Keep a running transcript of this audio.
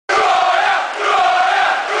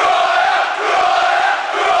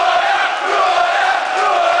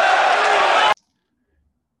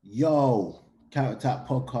Yo, Counter Attack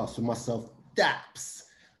podcast with myself, Daps.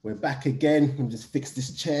 We're back again. Let me just fix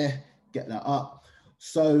this chair, get that up.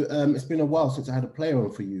 So it's been a while since I had a player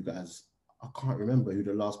on for you guys. I can't remember who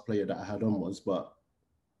the last player that I had on was, but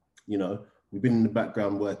you know, we've been in the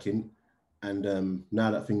background working, and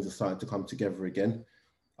now that things are starting to come together again,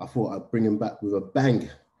 I thought I'd bring him back with a bang.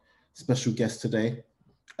 Special guest today.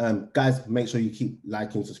 Guys, make sure you keep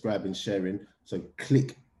liking, subscribing, sharing. So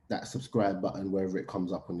click that subscribe button wherever it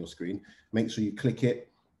comes up on your screen. Make sure you click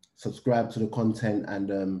it, subscribe to the content,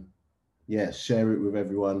 and share it with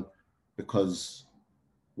everyone, because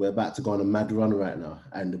we're about to go on a mad run right now.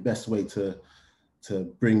 And the best way to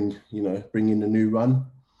bring in a new run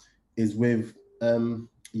is with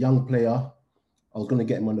young player. I was going to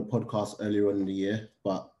get him on the podcast earlier on in the year,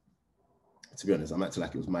 but to be honest, I'm acting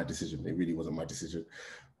like it was my decision. It really wasn't my decision.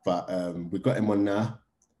 But we got him on now.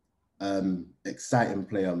 Exciting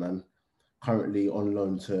player, man. Currently on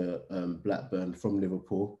loan to Blackburn from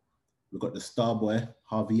Liverpool. We've got the star boy,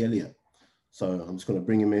 Harvey Elliott. So I'm just going to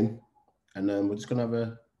bring him in, and we're just going to have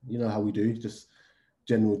a, you know how we do, just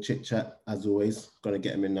general chit chat as always. Going to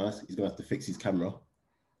get him in nice. He's going to have to fix his camera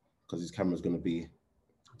because his camera's going to be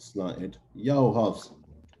slanted. Yo, Harvs.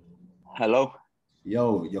 Hello.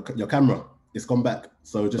 Yo, your camera, it's gone back.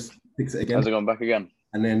 So just fix it again. Has it gone back again?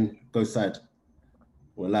 And then go side.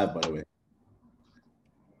 We're live, by the way.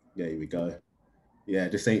 Yeah, here we go. Yeah,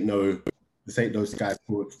 this ain't no Sky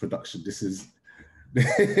Sports production. This is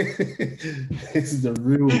a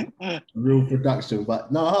real production.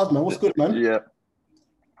 But no, hard man. What's good, man? Yeah.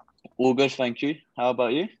 All good, thank you. How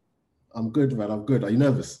about you? I'm good, man. I'm good. Are you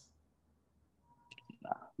nervous?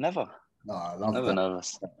 Nah, never. No, I love never that.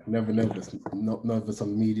 Nervous. Never nervous. Not nervous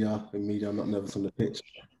on media. In media, I'm not nervous on the pitch.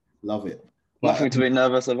 Love it. Nothing to be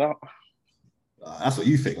nervous about. That's what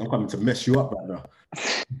you think. I'm coming to mess you up right now.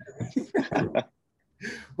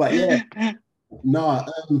 But yeah,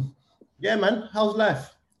 yeah, man. How's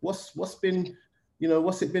life? What's it been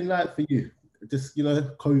like for you? Just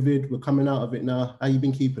COVID. We're coming out of it now. How you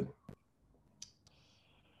been keeping?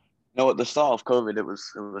 At the start of COVID, it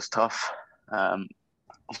was tough.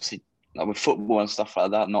 Obviously, like with football and stuff like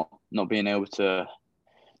that, not being able to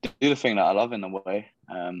do the thing that I love in a way.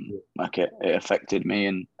 Like it affected me,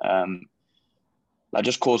 and I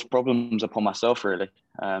just caused problems upon myself, really.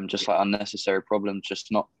 Just like unnecessary problems.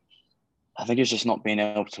 I think it's just not being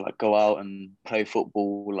able to like go out and play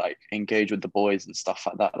football, like engage with the boys and stuff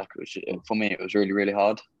like that. Like for me, it was really, really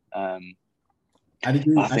hard. I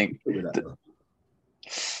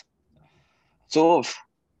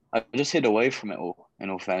just hid away from it all. In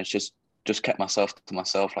all fairness, just kept myself to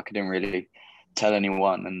myself. Like I didn't really tell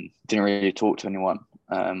anyone and didn't really talk to anyone.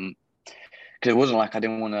 Because it wasn't like I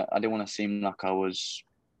didn't want to seem like I was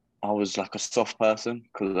like a soft person,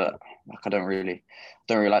 because like I don't really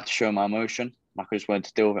like to show my emotion. Like I just wanted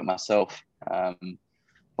to deal with it myself. But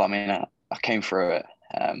I mean, I came through it,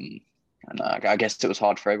 and I guess it was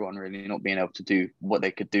hard for everyone, really, not being able to do what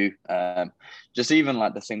they could do. Just even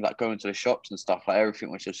like the things like going to the shops and stuff, like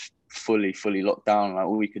everything was just fully locked down. Like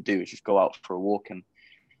all we could do was just go out for a walk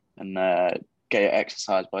and get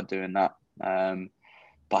exercise by doing that.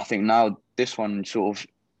 But I think now this one sort of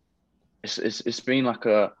it's been like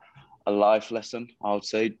a life lesson, I would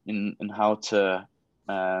say, in how to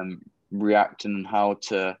react and how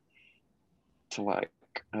to like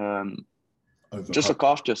just look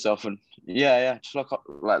after yourself, and just look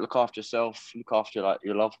after yourself, look after like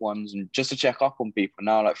your loved ones, and just to check up on people.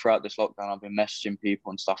 Now, like throughout this lockdown, I've been messaging people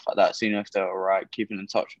and stuff like that, seeing if they're all right, keeping in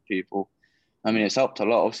touch with people. I mean, it's helped a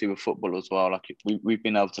lot, obviously, with football as well. Like we've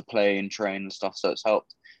been able to play and train and stuff, so it's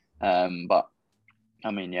helped. But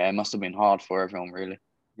I mean, yeah, it must have been hard for everyone, really.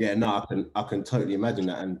 Yeah, no, I can totally imagine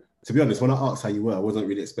that. And to be honest, when I asked how you were, I wasn't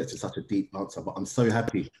really expecting such a deep answer. But I'm so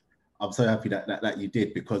happy that you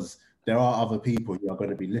did, because there are other people who are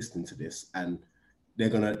going to be listening to this, and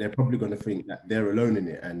they're probably going to think that they're alone in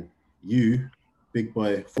it. And you, big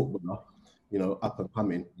boy footballer, up and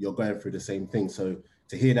coming, you're going through the same thing. So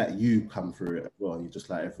to hear that you come through it as well, you're just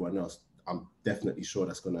like everyone else, I'm definitely sure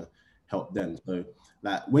that's going to help them. So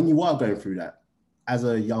like when you are going through that as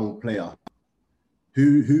a young player,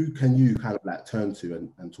 who can you kind of like turn to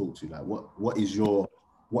and talk to? Like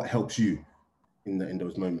what helps you in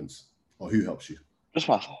those moments, or who helps you? Just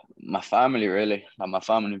my family, really. Like my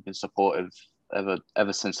family have been supportive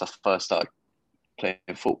ever since I first started playing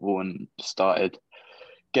football and started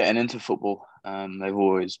getting into football. They've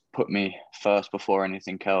always put me first before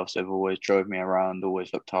anything else. They've always drove me around,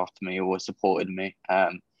 always looked after me, always supported me.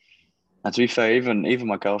 And to be fair, even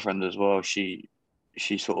my girlfriend as well, she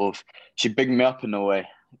bigged me up in a way.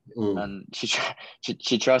 and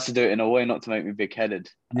she tries to do it in a way not to make me big-headed.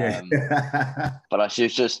 Yeah. But like,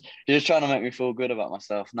 she's just trying to make me feel good about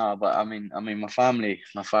myself. No, but I mean, my family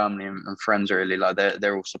and friends are really like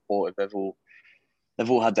they're all supportive. They've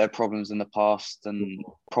all had their problems in the past and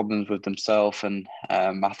problems with themselves. And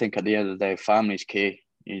I think at the end of the day, family's key.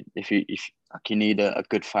 If you need a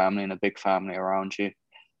good family and a big family around you,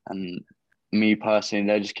 and me personally,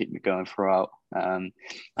 they just keep me going throughout.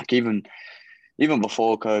 Like even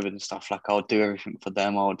before COVID and stuff, like I would do everything for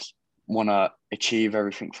them. I would want to achieve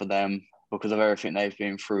everything for them because of everything they've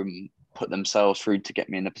been through and put themselves through to get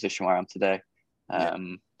me in the position where I am today.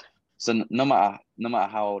 So no matter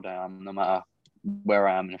how old I am, no matter where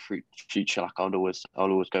I am in the future, like I'll always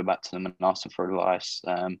go back to them and ask them for advice.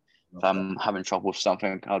 If I'm having trouble with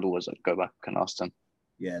something, I'd always go back and ask them.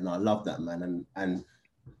 Yeah, no, I love that, man. And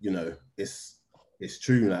you know, it's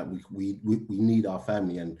true that we need our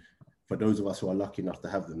family, and for those of us who are lucky enough to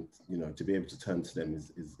have them, you know, to be able to turn to them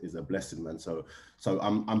is a blessing, man. So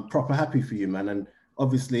I'm proper happy for you, man. And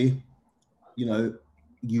obviously, you know,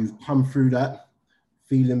 you've come through that,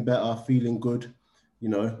 feeling better, feeling good, you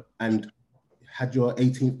know, and had your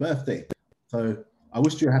 18th birthday. So I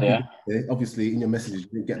wish you a happy birthday. Obviously, in your messages, you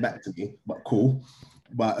didn't get back to me, but cool.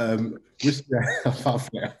 But wish you I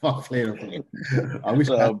wish.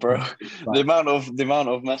 Oh, bro, the amount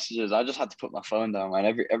of messages. I just had to put my phone down, man.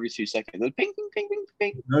 Every 2 seconds, it was ping, ping, ping, ping,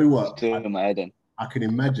 ping. You know what? Still in my head in. I can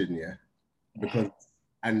imagine, yeah, because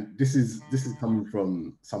and this is coming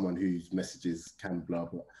from someone whose messages can blah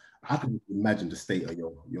blah. I can imagine the state of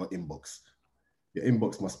your inbox. Your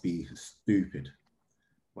inbox must be stupid.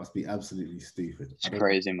 Must be absolutely stupid. It's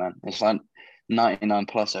crazy, man. It's like 99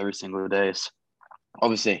 plus every single day. It's,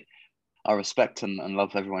 obviously, I respect and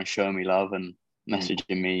love everyone showing me love and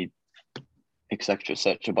messaging me, etc.,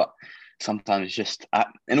 etc. But sometimes it's just,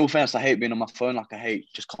 in all fairness, I hate being on my phone. Like I hate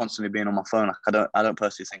just constantly being on my phone. Like I don't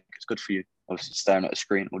personally think it's good for you. Obviously, staring at a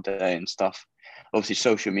screen all day and stuff. Obviously,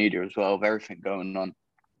 social media as well. With everything going on,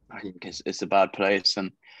 I think it's a bad place.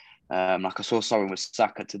 And like I saw something with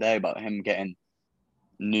Saka today about him getting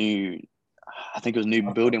new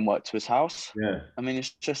building work to his house. Yeah. I mean,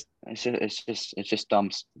 it's just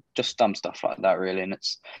dumb stuff like that, really. And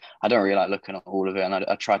I don't really like looking at all of it, and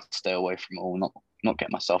I try to stay away from it all, not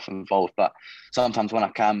get myself involved. But sometimes when I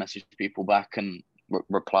can message people back and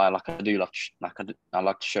reply, like I do, I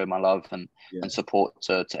like to show my love and support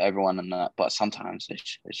to everyone and that. But sometimes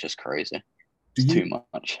it's just crazy. It's too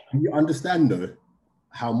much. Do you understand though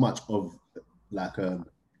how much of like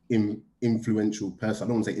influential person, I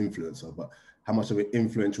don't want to say influencer, but how much of an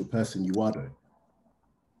influential person you are though?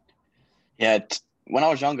 Yeah, when I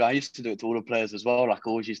was younger, I used to do it to all the players as well. Like I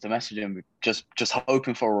always used to message them, just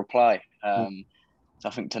hoping for a reply. So I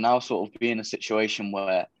think to now sort of be in a situation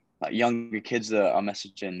where like younger kids that are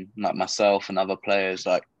messaging like myself and other players,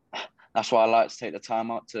 like that's why I like to take the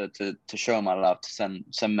time out to show my love, to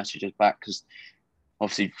send messages back, because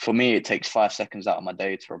obviously for me it takes 5 seconds out of my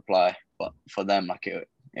day to reply, but for them like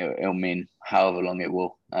it'll mean however long it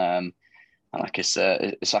will. And like it's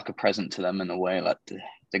like a present to them in a way, like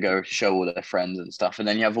to go show all their friends and stuff. And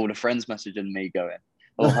then you have all the friends messaging me going,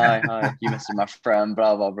 oh, hi, you messaged my friend,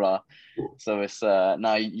 blah, blah, blah. So it's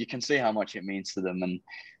now you can see how much it means to them. And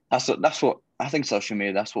that's what I think social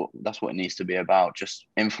media, that's what it needs to be about, just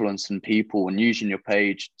influencing people and using your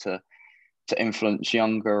page to influence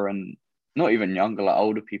younger and not even younger, like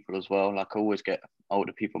older people as well. Like I always get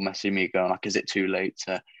older people messaging me going like, is it too late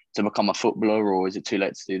to become a footballer, or is it too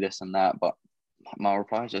late to do this and that? But my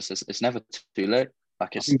reply is just, it's never too late.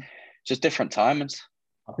 Like it's just different timings.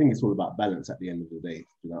 I think it's all about balance at the end of the day.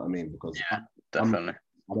 You know what I mean? Because definitely.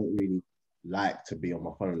 I don't really like to be on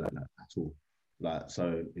my phone like that at all. Like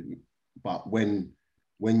but when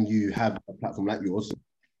you have a platform like yours,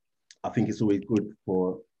 I think it's always good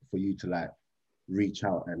for you to like reach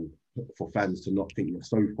out and for fans to not think you're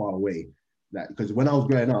so far away. Like, because when I was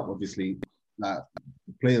growing up, obviously, like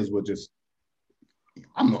players were just,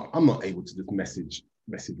 I'm not able to just message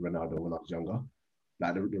Ronaldo when I was younger,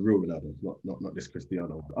 like the real Ronaldo, not this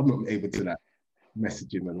Cristiano. I'm not able to like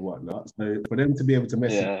message him and whatnot. So for them to be able to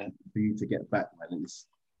message for you to get back, man,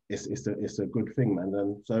 it's a good thing, man.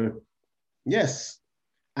 And so yes,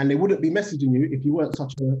 and they wouldn't be messaging you if you weren't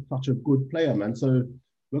such a good player, man. So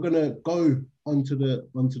we're gonna go onto the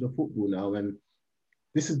football now, and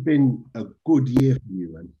this has been a good year for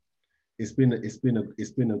you, man. It's been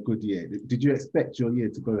a good year. Did you expect your year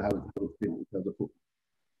to go how it's been in terms of football?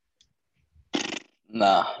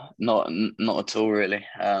 Nah, not at all, really.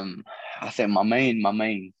 I think my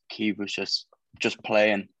main key was just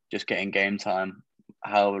playing, just getting game time,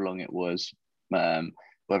 however long it was.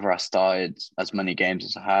 whether I started as many games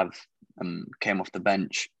as I have and came off the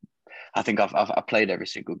bench, I think I've played every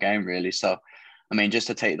single game really. So, I mean, just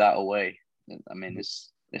to take that away, I mean,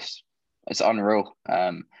 it's unreal.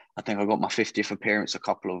 I think I got my 50th appearance a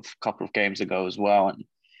couple of games ago as well, and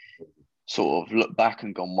sort of looked back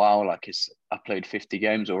and gone, wow, like I played 50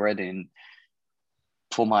 games already, and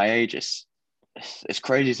for my age, it's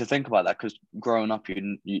crazy to think about that, because growing up,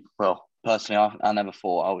 well, personally, I never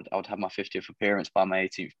thought I would have my 50th appearance by my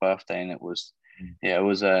 18th birthday, and it was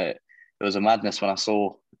a madness when I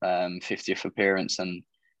saw 50th appearance. And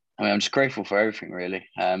I mean, I'm just grateful for everything really.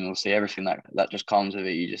 Obviously everything that just comes with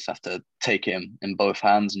it, you just have to take it in both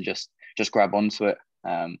hands and just grab onto it.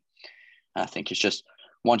 I think it's just,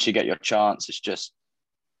 once you get your chance, it's just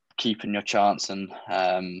keeping your chance, and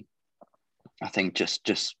I think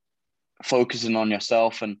just focusing on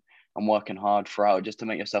yourself and working hard throughout, just to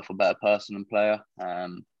make yourself a better person and player.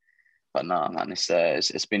 But no, man,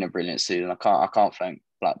 it's been a brilliant season. I can't thank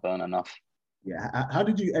Blackburn enough. Yeah. How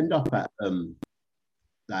did you end up at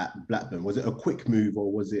Blackburn? Was it a quick move,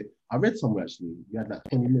 or was it? I read somewhere actually you had like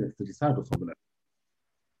 20 minutes to decide or something like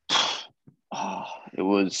that. Oh, it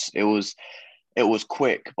was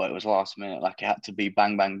quick, but it was last minute. Like, it had to be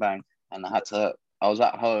bang, bang, bang, and I was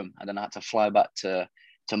at home, and then I had to fly back to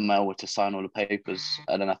Melwood to sign all the papers,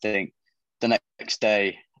 and then I think the next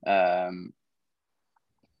day I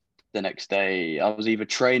was either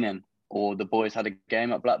training or the boys had a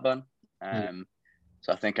game at Blackburn.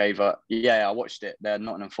 So I think I watched it. They're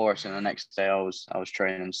Nottingham Forest, and the next day I was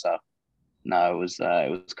training. So no, it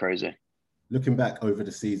was crazy. Looking back over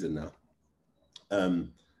the season now,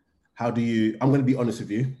 how do you? I'm going to be honest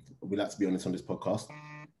with you. We like to be honest on this podcast.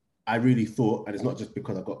 I really thought, and it's not just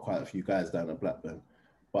because I've got quite a few guys down at Blackburn,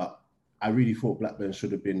 but I really thought Blackburn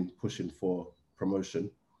should have been pushing for promotion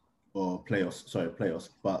or playoffs.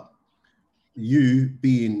 But you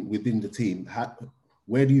being within the team,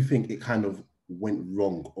 where do you think it kind of went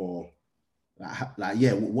wrong, or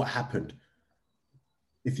what happened?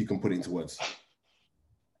 If you can put it into words.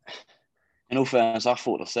 In all fairness, I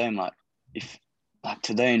thought the same. Like, if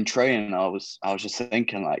today in training, I was just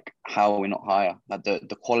thinking, like, how are we not higher? Like,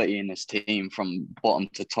 the quality in this team from bottom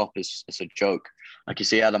to top is a joke. Like, you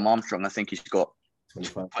see Adam Armstrong, I think he's got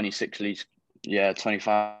 26 leagues. Yeah,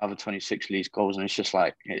 25 or 26 leagues goals, and it's just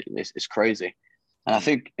like it's crazy. And I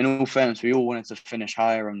think, in all fairness, we all wanted to finish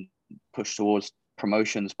higher and push towards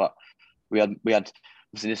promotions, but we had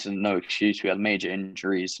obviously, this is no excuse. We had major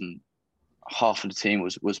injuries, and half of the team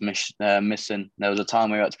was missing. There was a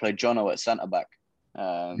time we had to play Jono at centre back.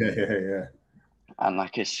 Yeah. And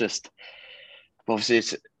like, it's just, obviously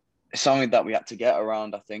it's something that we had to get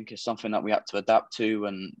around. I think it's something that we had to adapt to,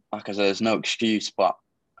 and like I said, there's no excuse. But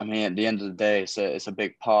I mean, at the end of the day, it's a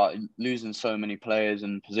big part. Losing so many players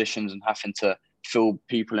and positions, and having to fill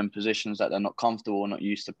people in positions that they're not comfortable or not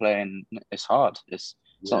used to playing, it's hard. It's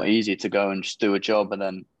not easy to go and just do a job and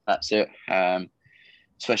then that's it.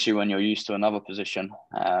 Especially when you're used to another position.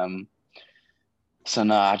 So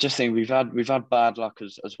no, I just think we've had bad luck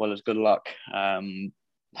as well as good luck.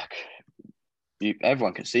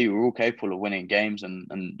 Everyone can see we're all capable of winning games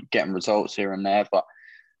and getting results here and there, but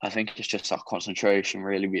I think it's just our concentration.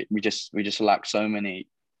 Really, we just lack so many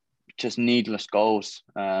just needless goals.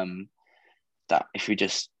 That if we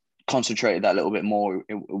just concentrated that a little bit more,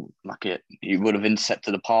 it would have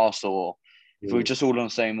intercepted the pass, or if we were just all on the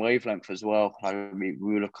same wavelength as well, we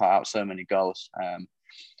would have cut out so many goals.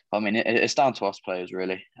 I mean, it's down to us players,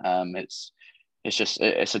 really. It's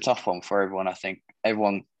a tough one for everyone. I think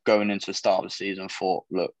everyone going into the start of the season thought,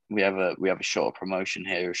 look, we have a shot at promotion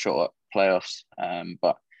here, a shot at playoffs.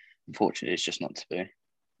 But unfortunately, it's just not to be.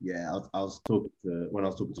 Yeah, when I was talking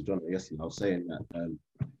to John yesterday, I was saying that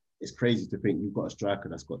it's crazy to think you've got a striker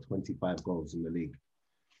that's got 25 goals in the league,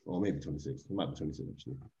 or maybe 26. It might be 26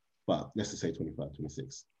 actually, but let's just say 25,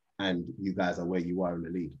 26, and you guys are where you are in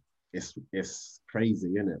the league. It's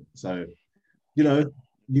crazy, isn't it? So, you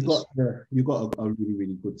got a really,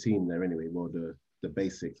 really good team there anyway. Well, the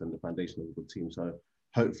basics and the foundation of a good team. So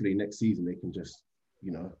hopefully next season they can just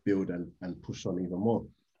build and push on even more.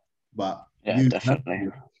 But yeah, definitely.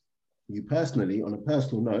 You personally, on a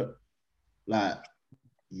personal note, like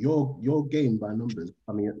your game by numbers.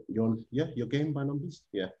 I mean, your game by numbers.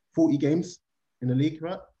 Yeah, 40 games in the league,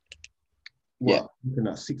 right? What? Yeah. Looking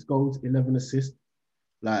at 6 goals, 11 assists.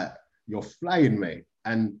 Like, you're flying, mate.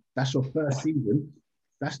 And that's your first season.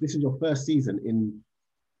 This is your first season in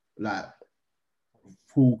like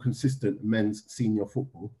full consistent men's senior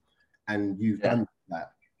football, and you've done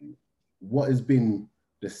that. What has been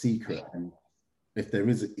the secret, and if there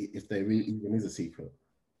even is a secret?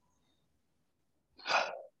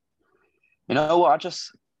 You know what?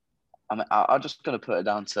 I'm just gonna put it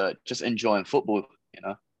down to just enjoying football. You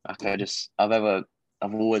know, like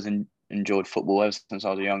I've always enjoyed football ever since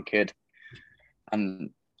I was a young kid, and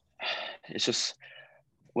it's just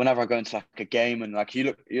whenever I go into like a game and like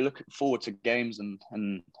you look forward to games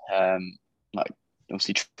and like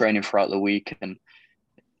obviously training throughout the week, and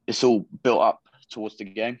it's all built up towards the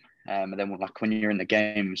game. And then like when you're in the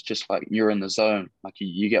game, it's just like you're in the zone. Like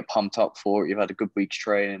you get pumped up for it. You've had a good week's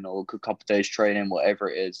training or a good couple of days training, whatever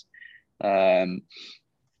it is.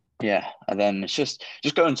 Yeah, and then it's just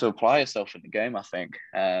going to apply yourself in the game, I think.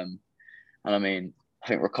 And I mean, I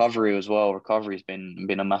think recovery as well. Recovery's been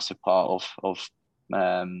a massive part of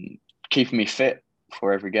keeping me fit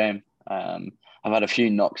for every game. I've had a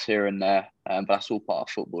few knocks here and there, but that's all part of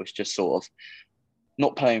football. It's just sort of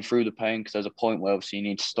not playing through the pain, because there's a point where obviously you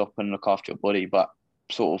need to stop and look after your body, but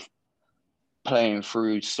sort of playing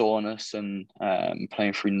through soreness and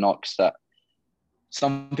playing through knocks that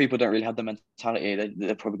some people don't really have the mentality.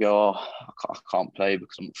 They probably go, "Oh, I can't play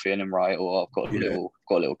because I'm not feeling right," or "I've got a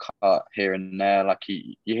little cut here and there." Like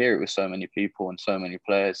you hear it with so many people and so many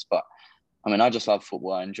players. But I mean, I just love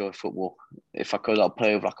football. I enjoy football. If I could, I'd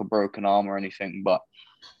play with like a broken arm or anything. But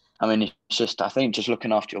I mean, it's just, I think just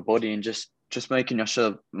looking after your body and just making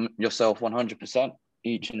yourself 100%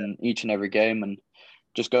 each and every game, and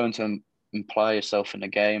just going to imply yourself in the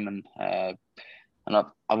game. And I've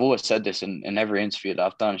always said this in every interview that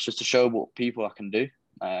I've done. It's just to show what people I can do.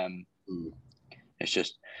 It's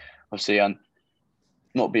just, obviously, I'm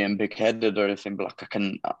not being big-headed or anything, but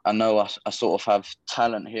like I know I sort of have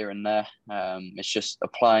talent here and there. It's just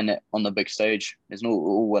applying it on the big stage. It's not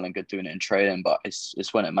all well and good doing it in training, but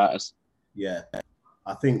it's when it matters. Yeah,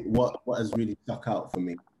 I think what has really stuck out for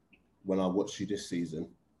me when I watched you this season,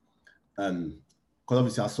 because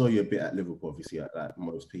obviously I saw you a bit at Liverpool, obviously like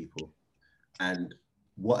most people, and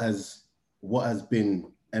what has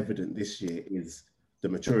been evident this year is the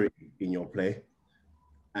maturity in your play.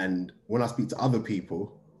 And when I speak to other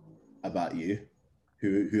people about you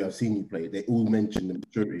who have seen you play, they all mention the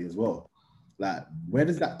maturity as well. Like, where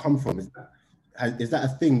does that come from? Is that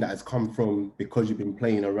a thing that has come from because you've been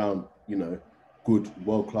playing around, good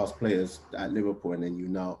world-class players at Liverpool, and then you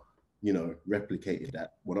now, replicated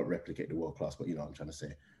that? Well, not replicate the world-class, but you know what I'm trying to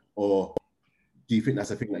say. Or do you think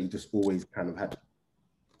that's a thing that you just always kind of had?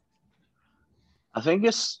 I think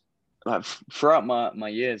it's like throughout my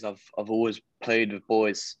years, I've always played with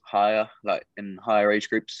boys higher, like in higher age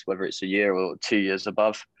groups, whether it's a year or 2 years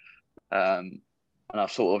above. And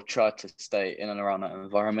I've sort of tried to stay in and around that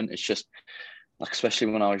environment. It's just like, especially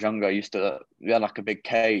when I was younger, we had like a big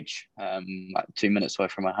cage, like 2 minutes away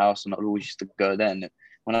from my house, and I always used to go there. And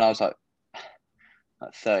when I was like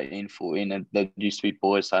 13, 14, and there used to be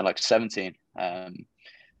boys that like 17.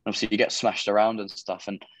 Obviously you get smashed around and stuff,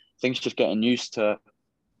 and things just getting used to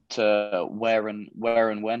where and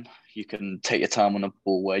when you can take your time on the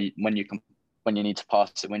ball, when you need to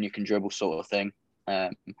pass it, when you can dribble, sort of thing.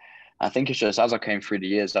 I think it's just, as I came through the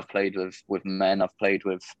years, I've played with men, I've played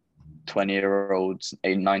with 20-year-olds,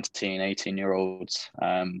 19, 18-year-olds,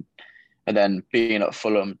 and then being at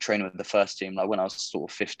Fulham, training with the first team, like when I was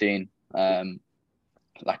sort of 15,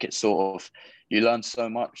 like it's sort of, you learn so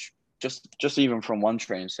much just even from one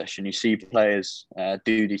training session. You see players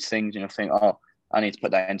do these things, and you think, oh, I need to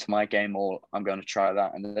put that into my game, or I'm going to try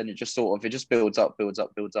that. And then it just builds up.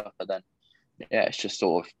 And then, yeah, it's just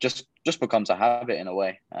sort of just becomes a habit in a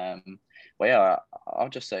way. But yeah, I'll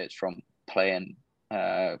just say it's from playing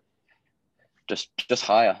just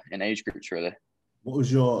higher in age groups, really. What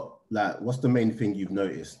was what's the main thing you've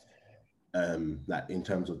noticed, like in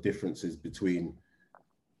terms of differences between,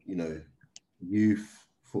 youth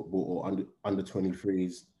football or under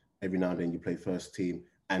 23s, every now and then you play first team,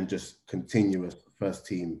 and just continuous first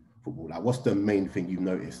team football? Like, what's the main thing you've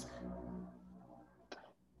noticed?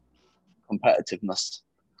 Competitiveness.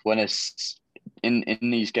 When it's in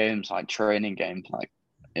these games, like training games, like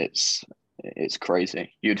it's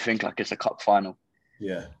crazy. You'd think like it's a cup final.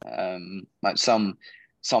 Yeah. Like some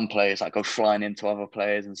players like go flying into other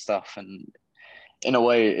players and stuff, and in a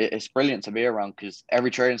way it's brilliant to be around, because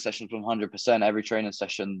every training session's 100%. Every training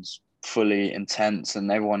session's fully intense,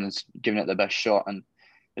 and everyone is giving it their best shot, and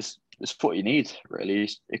it's what you need, really.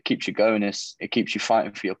 It keeps you going. It keeps you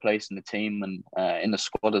fighting for your place in the team and in the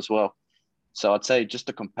squad as well. So I'd say just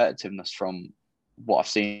the competitiveness from what I've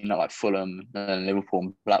seen at like Fulham and Liverpool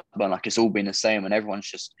and Blackburn, like it's all been the same, and everyone's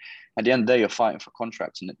just, at the end of the day, you're fighting for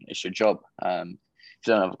contracts, and it's your job. If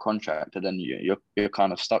you don't have a contract, then you're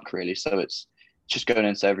kind of stuck, really. So it's just going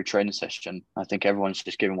into every training session. I think everyone's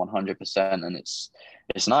just giving 100%, and it's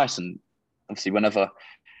nice. And obviously, whenever,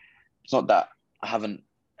 it's not that I haven't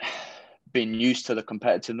being used to the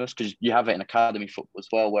competitiveness, because you have it in academy football as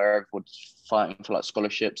well, where everyone's fighting for like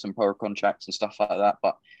scholarships and pro contracts and stuff like that,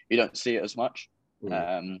 but you don't see it as much.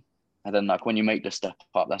 And then like when you make the step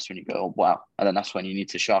up, that's when you go, oh, wow. And then that's when you need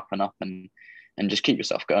to sharpen up and just keep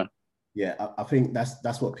yourself going. Yeah, I think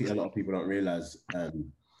that's what a lot of people don't realize.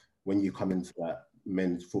 When you come into that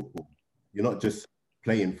men's football, you're not just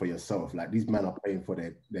playing for yourself. Like these men are paying for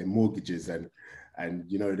their mortgages and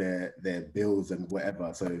you know their bills and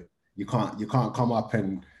whatever. So you can't come up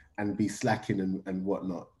and be slacking and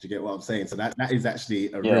whatnot. Do you get what I'm saying? So that is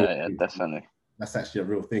actually a real thing. Definitely. That's actually a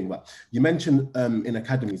real thing. But you mentioned in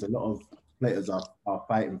academies, a lot of players are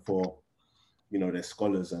fighting for, you know, their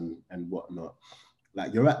scholars and whatnot.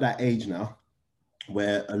 Like you're at that age now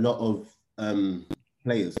where a lot of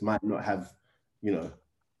players might not have, you know,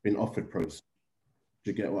 been offered pros. Do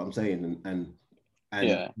you get what I'm saying? And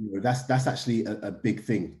yeah, you know, that's actually a big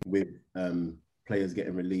thing with players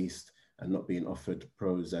getting released and not being offered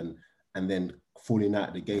pros and then falling out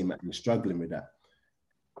of the game and struggling with that.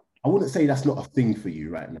 I wouldn't say that's not a thing for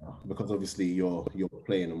you right now, because obviously you're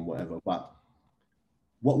playing and whatever, but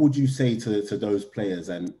what would you say to those players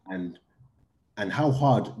and how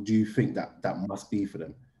hard do you think that must be for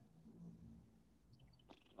them?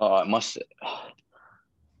 Oh, it must.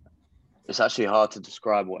 It's actually hard to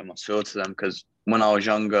describe what it must feel to them, because when I was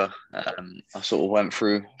younger, I sort of went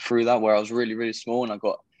through that where I was really, really small, and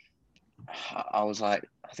I was like,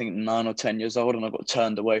 I think 9 or 10 years old, and I got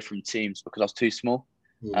turned away from teams because I was too small.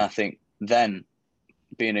 And I think then,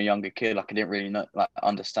 being a younger kid, like I didn't really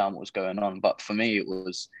understand what was going on. But for me, it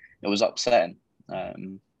was upsetting,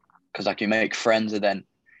 because like you make friends and then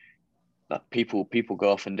like people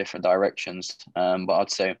go off in different directions. But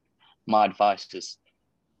I'd say my advice is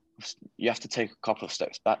you have to take a couple of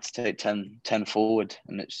steps back to take 10 forward,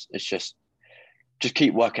 and it's just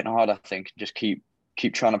keep working hard. I think just keep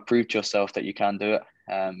trying to prove to yourself that you can do it.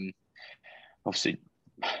 Obviously,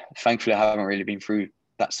 thankfully, I haven't really been through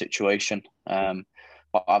that situation.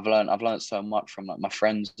 But I've learned so much from like my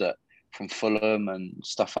friends from Fulham and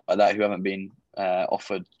stuff like that who haven't been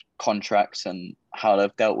offered contracts and how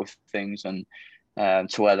they've dealt with things and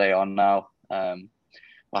to where they are now.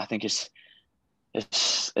 I think it's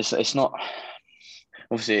not,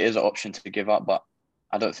 obviously it is an option to give up, but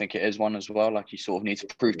I don't think it is one as well. Like you sort of need to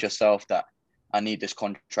prove to yourself that I need this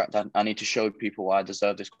contract. I need to show people why I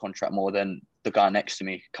deserve this contract more than the guy next to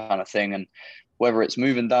me, kind of thing. And whether it's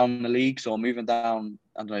moving down the leagues or moving down,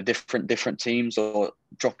 I don't know, different teams or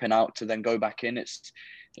dropping out to then go back in, it's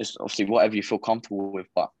obviously whatever you feel comfortable with.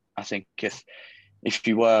 But I think if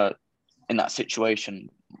you were in that situation,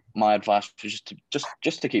 my advice was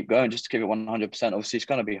just to keep going, just to give it 100%. Obviously, it's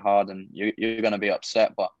going to be hard and you're going to be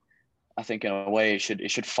upset, but I think in a way it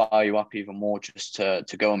should fire you up even more, just to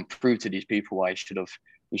go and prove to these people why you should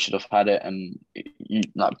have had it, and you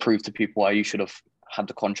like prove to people why you should have had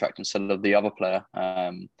the contract instead of the other player.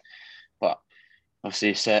 But obviously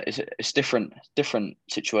it's different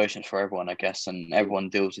situations for everyone, I guess, and everyone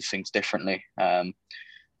deals with things differently.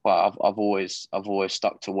 But I've always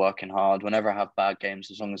stuck to working hard. Whenever I have bad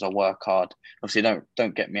games, as long as I work hard, obviously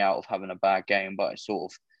don't get me out of having a bad game, but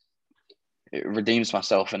it redeems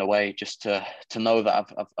myself in a way, just to know that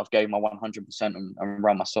I've gave my 100% and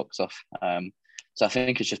run my socks off. So I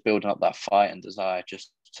think it's just building up that fight and desire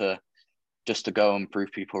just to go and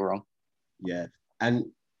prove people wrong. Yeah, and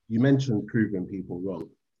you mentioned proving people wrong.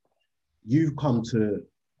 You've come to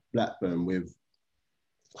Blackburn with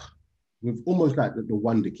almost like the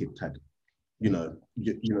wonder kid tag. You know,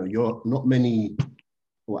 you're not many,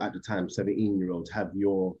 or at the time 17-year-olds have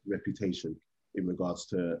your reputation in regards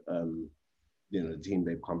to the team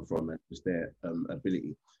they've come from and just their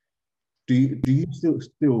ability. Do you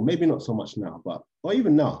still maybe not so much now, but or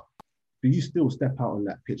even now, do you still step out on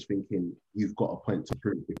that pitch thinking you've got a point to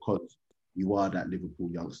prove because you are that Liverpool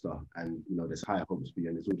youngster and there's higher hopes for you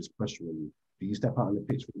and there's all this pressure on you? Do you step out on the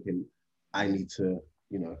pitch thinking I need to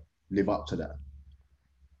live up to that?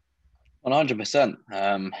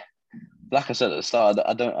 100%. Like I said at the start,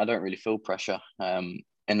 I don't really feel pressure.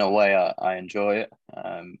 In a way, I enjoy it.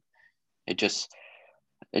 It just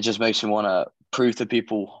makes me want to prove to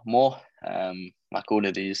people more. Like all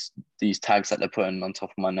of these tags that they're putting on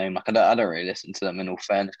top of my name, like I don't really listen to them, in all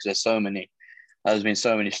fairness, because there's been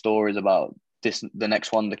so many stories about the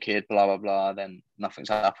next wonder kid, blah blah blah. Then nothing's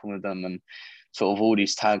happened with them, and sort of all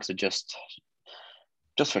these tags are just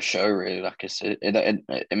for show, really. Like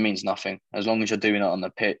it means nothing as long as you're doing it on the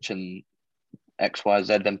pitch and X, Y,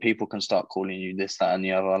 Z. Then people can start calling you this, that, and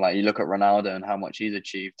the other. Like you look at Ronaldo and how much he's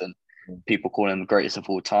achieved, and people call him the greatest of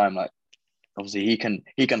all time. Like obviously he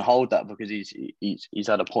can hold that because he's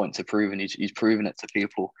had a point to prove, and he's proven it to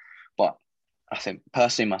people. But I think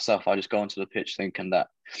personally myself, I just go onto the pitch thinking that,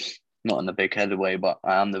 not in the big headed way, but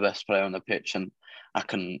I am the best player on the pitch, and I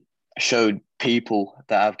can show people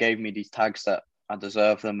that have gave me these tags that I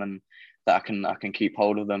deserve them, and that I can keep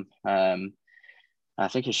hold of them. I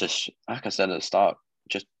think it's just, like I said at the start,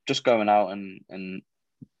 just going out and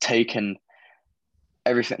taking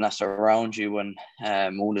everything that's around you, and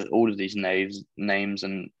all of these names,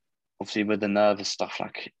 and obviously with the nervous stuff,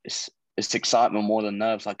 like it's excitement more than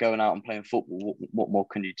nerves. Like going out and playing football, what more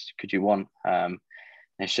could you want?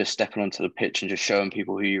 It's just stepping onto the pitch and just showing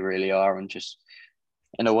people who you really are, and just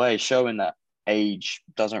in a way showing that age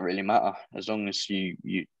doesn't really matter as long as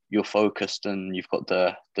you're focused and you've got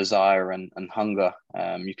the desire and hunger.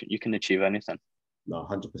 You can achieve anything. No,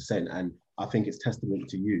 100%. And I think it's testament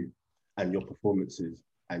to you and your performances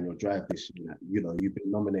and your drive this year that, you know, you've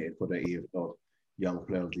been nominated for the EFL Young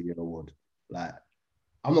Player of the Year award. Like,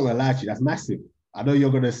 I'm not gonna lie to you, that's massive. I know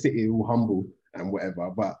you're gonna sit here all humble and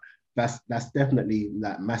whatever, but that's definitely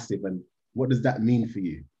like massive. And what does that mean for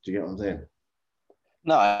you? Do you get what I'm saying?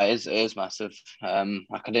 No, it is massive.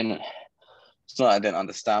 Like it's not I didn't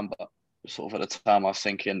understand, but sort of at the time I was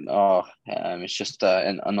thinking, it's just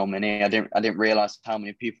a nominee. I didn't realize how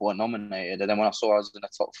many people were nominated, and then when I saw I was in the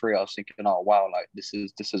top 3, I was thinking, oh wow, like this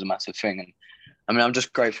is a massive thing. And I mean, I'm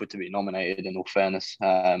just grateful to be nominated. In all fairness,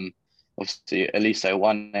 obviously Elise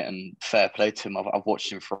won it, and fair play to him. I've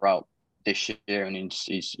watched him throughout this year, and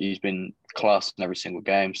he's been class in every single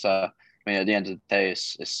game. So I mean, at the end of the day,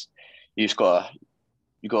 it's you got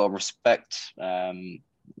to respect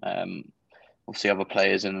obviously other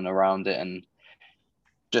players in and around it, and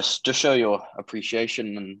just show your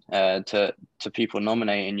appreciation and to people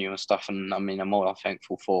nominating you and stuff. And I mean, I'm more than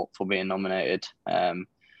thankful for being nominated.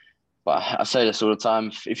 But I say this all the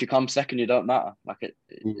time: if you come second, you don't matter. Like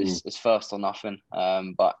it's first or nothing.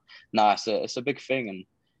 But no, it's a big thing, and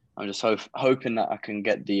I'm just hoping that I can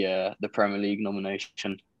get the Premier League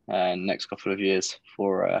nomination next couple of years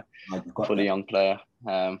for the young player.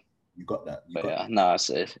 You got that.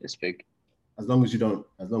 It's big. As long as you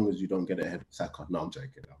don't get it ahead of Saka. No, I'm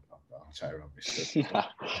joking. I'm trying rubbish.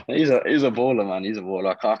 He's a baller, man. He's a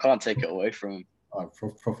baller. I can't take it away from him.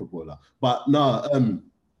 Proper baller. But no,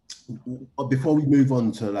 before we move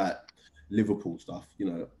on to like Liverpool stuff, you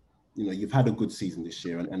know, you've had a good season this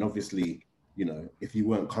year, and obviously, you know, if you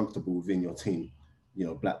weren't comfortable within your team, you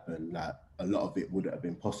know, Blackburn, like a lot of it wouldn't have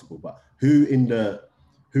been possible. But who in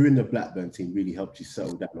the Blackburn team really helped you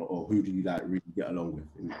settle down, or who do you like really get along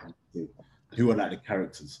with? Who are like the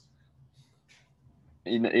characters?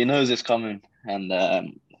 He knows it's coming, and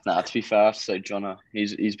to be fair, I have to say Jono.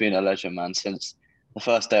 He's been a legend, man, since the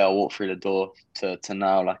first day I walked through the door to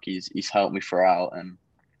now. Like he's helped me throughout, and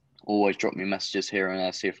always dropped me messages here and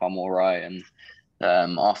there, see if I'm all right. And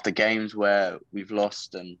after games where we've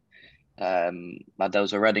lost, and like there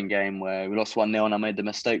was a Reading game where we lost 1-0, and I made the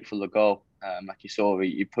mistake for the goal. Like you saw,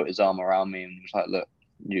 he put his arm around me and was like, "Look,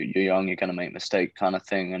 you're young, you're gonna make a mistake," kind of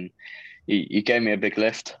thing. And he gave me a big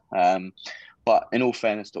lift. But in all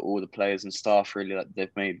fairness to all the players and staff, really, like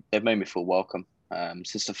they've made me feel welcome.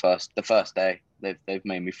 Since the first day, they've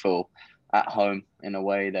made me feel at home in a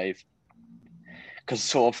way. Because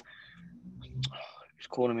sort of, he's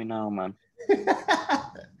calling me now, man.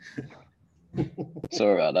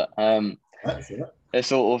 Sorry about that. It's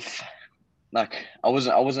sort of like I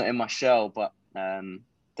wasn't in my shell, but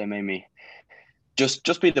they made me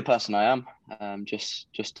just be the person I am.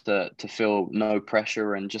 Just to feel no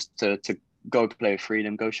pressure, and just to go play with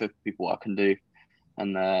freedom, go show people what I can do.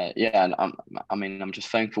 And and I'm just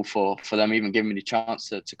thankful for them even giving me the chance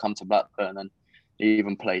to come to Blackburn and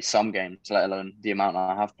even play some games, let alone the amount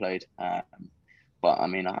I have played. But I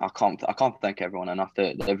mean, I can't thank everyone enough.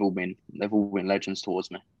 They've all been legends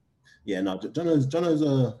towards me. Yeah, no,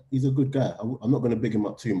 Jono's he's a good guy. I'm not going to big him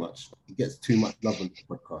up too much. He gets too much love on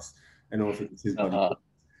the podcast, and also it's his buddy.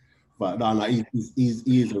 But no, he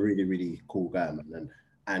is a really, really cool guy, man.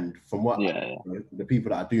 And from what the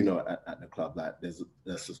people that I do know at the club, like there's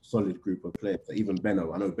a solid group of players. Even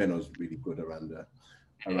Benno, I know Benno's really good around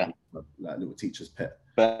like little teacher's pet.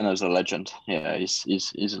 Benno's a legend. Yeah,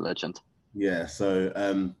 he's a legend. Yeah, so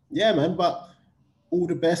man, but all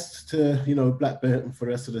the best to, you know, Blackburn for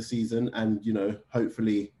the rest of the season, and, you know,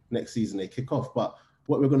 hopefully next season they kick off. But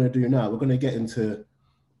what we're going to do now, we're going to get into,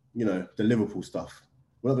 you know, the Liverpool stuff.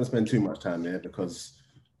 We're not going to spend too much time there because,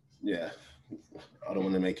 I don't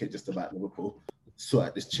want to make it just about Liverpool. Sort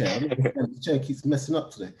out this chair. This chair keeps messing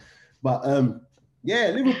up today. But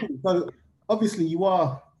Liverpool. So obviously you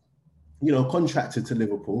are, you know, contracted to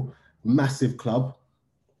Liverpool, massive club.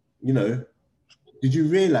 You know, did you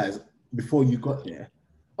realise before you got there?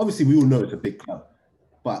 Obviously, we all know it's a big club,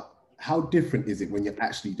 but how different is it when you're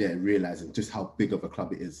actually there, realizing just how big of a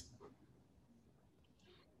club it is?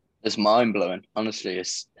 It's mind blowing. Honestly,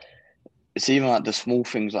 it's even like the small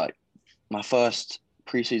things. Like my first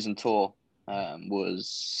preseason tour was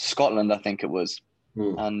Scotland, I think it was,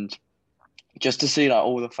 and just to see like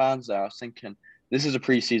all the fans there, I was thinking this is a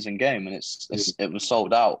preseason game, and it was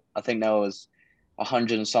sold out. I think there was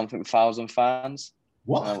 100 and something thousand fans.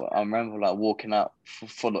 What? I remember like walking out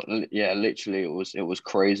for yeah, literally it was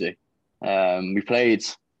crazy. We played,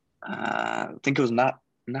 I think it was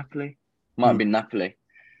Napoli, might have been Napoli,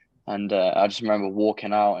 and I just remember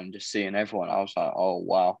walking out and just seeing everyone. I was like, oh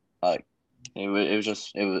wow, like it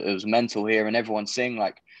was mental here, and everyone sing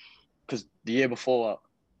like, because the year before,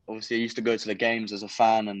 obviously I used to go to the games as a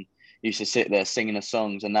fan and used to sit there singing the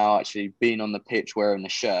songs, and now actually being on the pitch wearing the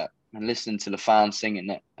shirt and listening to the fans singing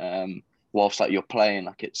it whilst like you're playing,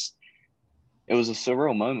 like it was a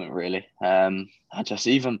surreal moment really. I just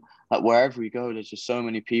even like wherever you go, there's just so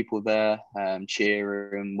many people there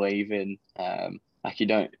cheering, waving. Like you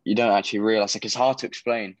don't actually realize, like it's hard to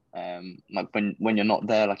explain. Like when you're not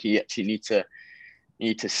there, like you actually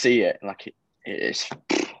need to see it. Like it's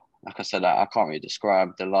like I said, I can't really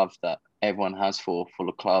describe the love that everyone has for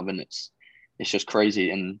the club, and it's just crazy.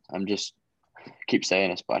 And I'm just keep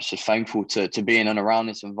saying this, but I'm just thankful to be in and around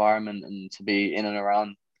this environment, and to be in and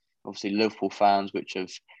around obviously Liverpool fans, which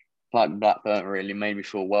have like Blackburn really made me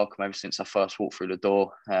feel welcome ever since I first walked through the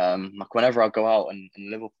door. Like whenever I go out in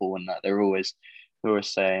Liverpool and that, they're always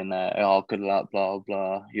saying, "Oh, good luck, blah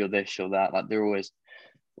blah. You're this, you're that." Like they're always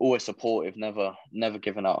supportive, never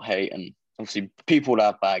giving out hate. And obviously, people that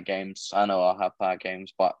have bad games. I know I'll have bad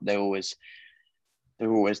games, but they're always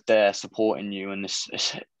there supporting you. And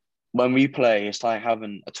it's when we play, it's like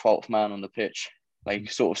having a 12th man on the pitch. Like you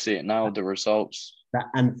sort of see it now, the results. That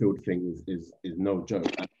Anfield thing is no joke.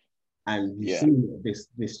 And you've Yeah. seen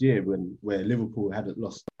this year where Liverpool hadn't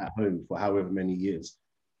lost at home for however many years,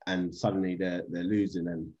 and suddenly they're losing.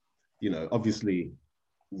 And obviously,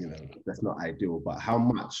 that's not ideal. But how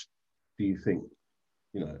much do you think?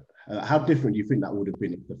 How different do you think that would have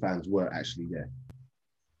been if the fans were actually there?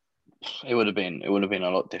 It would have been a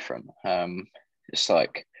lot different. It's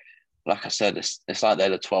like I said, it's like they're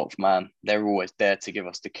the 12th man. They're always there to give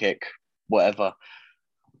us the kick, wherever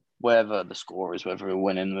the score is, whether we're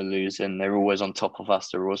winning or losing. They're always on top of us.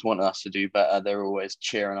 They're always wanting us to do better. They're always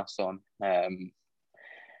cheering us on. And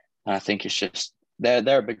I think it's just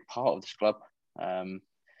they're a big part of this club.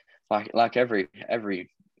 Like every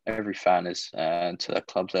fan is to their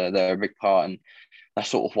clubs. They're a big part, and that's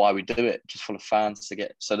sort of why we do it, just for the fans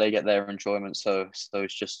so they get their enjoyment. So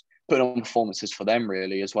it's just putting on performances for them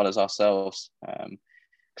really, as well as ourselves.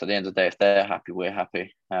 Because at the end of the day, if they're happy, we're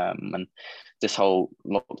happy. And this whole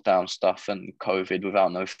lockdown stuff and COVID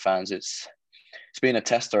without no fans, it's been a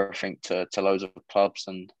tester, I think, to loads of clubs,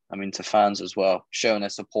 and I mean to fans as well, showing their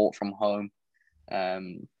support from home.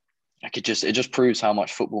 Like it just proves how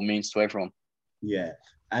much football means to everyone. Yeah,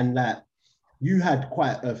 and that you had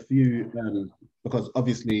quite a few because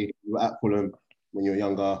obviously you were at Fulham when you were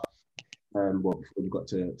younger, before you got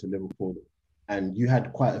to Liverpool, and you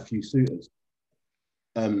had quite a few suitors.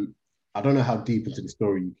 I don't know how deep into the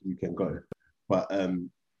story you can go, but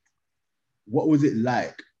what was it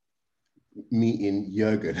like meeting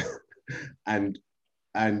Jurgen, and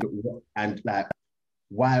like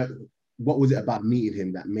why? What was it about meeting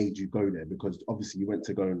him that made you go there? Because obviously you went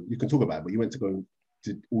to go, and you can talk about it, but you went to go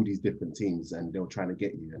to all these different teams, and they were trying to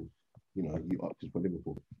get you, and you opted for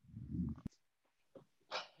Liverpool.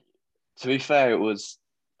 To be fair, it was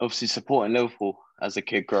obviously supporting Liverpool as a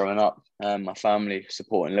kid growing up, and my family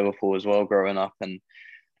supporting Liverpool as well growing up, and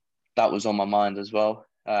that was on my mind as well.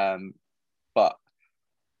 But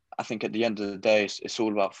I think at the end of the day, it's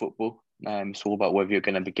all about football. It's all about whether you're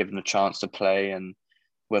going to be given a chance to play, and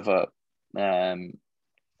whether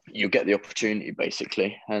you get the opportunity,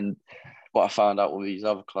 basically. And what I found out with these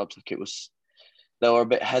other clubs, like they were a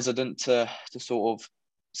bit hesitant to sort of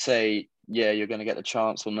say, yeah, you're going to get the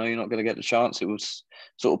chance, or no, you're not going to get the chance. It was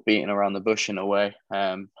sort of beating around the bush in a way.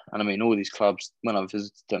 And I mean, all these clubs, when I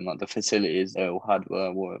visited them, like the facilities they all had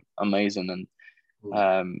were amazing. And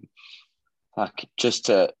like just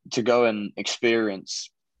to go and experience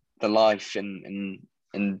the life in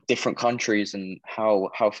different countries and how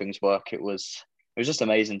things work, it was just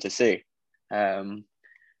amazing to see.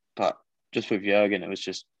 But just with Jurgen, it was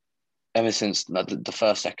just ever since the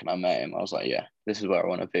first second I met him, I was like, yeah, this is where I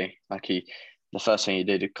want to be. Like the first thing he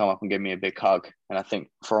did, he'd come up and give me a big hug. And I think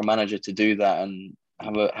for a manager to do that and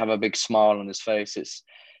have a big smile on his face, it's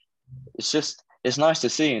nice to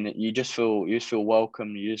see, and you just feel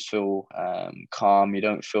welcome. You just feel calm. You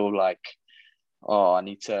don't feel like oh, I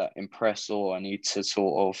need to impress or I need to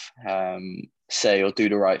sort of say or do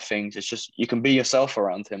the right things. It's just you can be yourself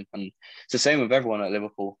around him, and it's the same with everyone at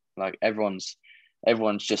Liverpool. Like everyone's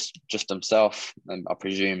just themselves, and I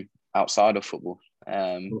presume outside of football.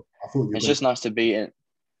 I thought It's just nice to be in.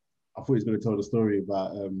 I thought he was going to tell the story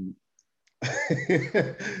about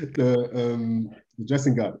the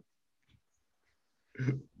dressing gown.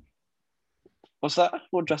 What's that?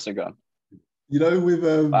 What dressing gown? You know, with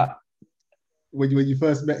when you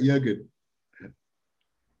first met Jurgen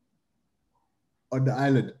on the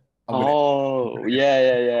island.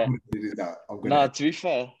 Yeah. I'm No, to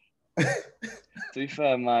be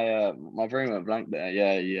fair, my brain went blank there.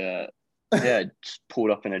 Yeah, just pulled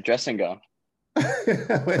up in a dressing gown.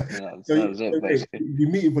 That was it, basically. You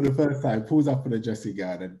meet him for the first time, pulls up in a dressing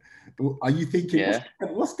gown, and are you thinking,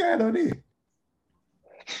 what's going on here?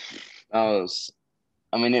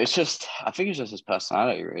 I mean, it was just. I think it's just his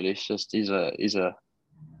personality, really. It's just he's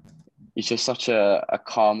just such a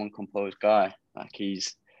calm and composed guy. Like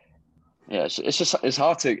it's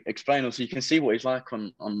hard to explain. Also, you can see what he's like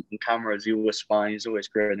on cameras. He always smiling. He's always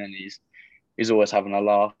grinning. He's always having a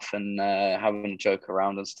laugh and having a joke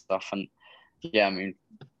around and stuff. And yeah, I mean,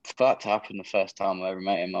 for that to happen the first time I ever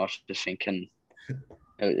met him, I was just thinking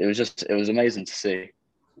it was amazing to see.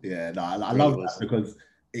 Yeah, no, I love that because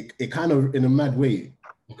it kind of, in a mad way,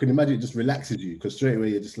 you can imagine it just relaxes you because straight away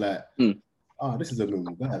you're just like, oh, this is a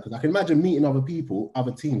normal guy. Because I can imagine meeting other people,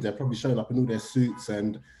 other teams, they're probably showing up in all their suits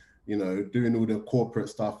and, you know, doing all the corporate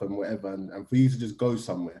stuff and whatever. And for you to just go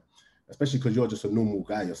especially because you're just a normal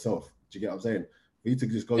guy yourself. Do you get what I'm saying? For you to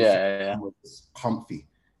just go somewhere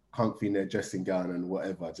comfy in their dressing gown and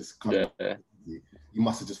whatever, just come you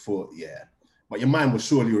must have just thought, but your mind was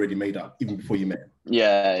surely already made up even before you met him.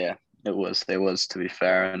 Yeah, it was, to be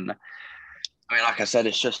fair. And I mean, like I said,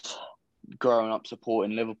 it's just growing up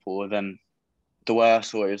supporting Liverpool. Then the way I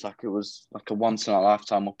saw it was like a once in a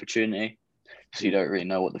lifetime opportunity. So you don't really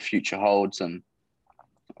know what the future holds. And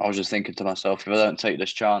I was just thinking to myself, if I don't take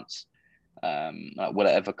this chance, will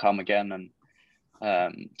it ever come again? And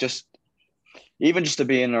just to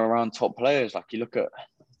be in and around top players, like you look at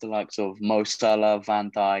the likes of Mo Salah, Van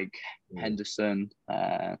Dijk, Henderson,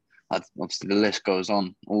 obviously the list goes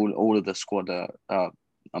on. All of the squad are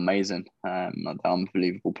amazing, they're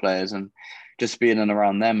unbelievable players, and just being in and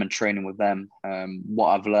around them and training with them, what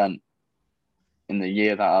I've learned in the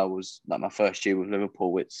year that I was, like my first year with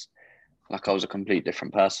Liverpool, it's like I was a complete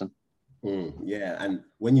different person. Yeah, and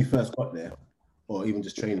when you first got there, or even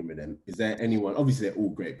just training with them, is there anyone, obviously they're all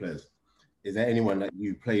great players, is there anyone that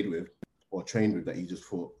you played with or trained with that you just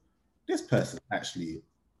thought, this person's actually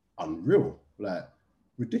unreal, like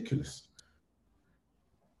ridiculous?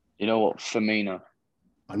 You know what, Firmino.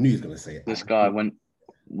 I knew he was going to say it. This guy, when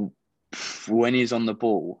he's on the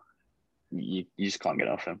ball, you just can't get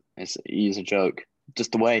off him. He's a joke.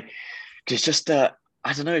 Just the way, it's just I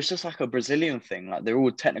don't know. It's just like a Brazilian thing. Like they're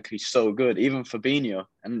all technically so good. Even Fabinho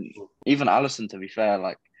and even Alisson, to be fair,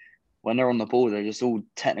 like when they're on the ball, they're just all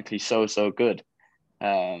technically so good.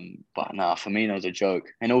 But nah, Firmino's a joke.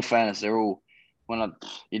 In all fairness, they're all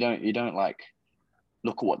you don't like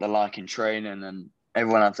look at what they're like in training, and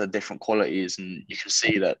everyone has their different qualities, and you can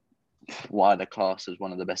see that why they're classed as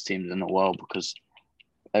one of the best teams in the world, because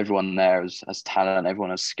everyone there has talent, everyone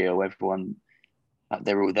has skill, everyone,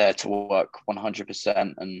 they're all there to work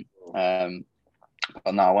 100%. And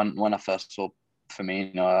but no, when I first saw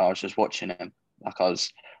Firmino, I was just watching him. Like I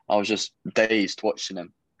was just dazed watching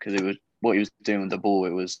him, because it was what he was doing with the ball.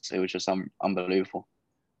 It was just unbelievable.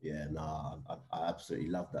 Yeah, I absolutely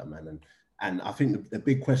love that, man. And I think the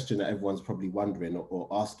big question that everyone's probably wondering or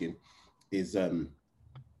asking is,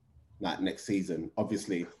 like next season.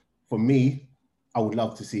 Obviously, for me, I would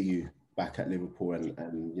love to see you back at Liverpool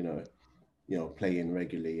and you know playing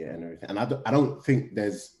regularly and everything. And I don't think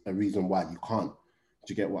there's a reason why you can't.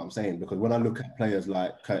 Do you get what I'm saying? Because when I look at players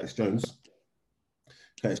like Curtis Jones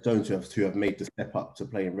who have made the step up to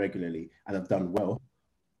playing regularly and have done well,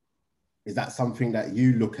 is that something that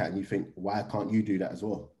you look at and you think, why can't you do that as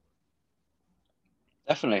well?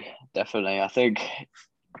 Definitely. I think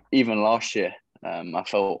even last year, I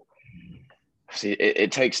felt, see,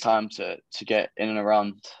 it takes time to get in and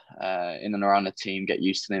around the team, get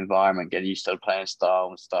used to the environment, get used to the playing style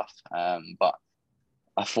and stuff. But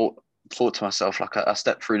I thought to myself, like I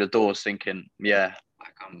stepped through the doors thinking, yeah,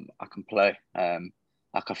 I can play.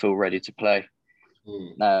 Like I feel ready to play.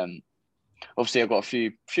 Obviously, I got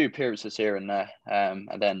a few appearances here and there, and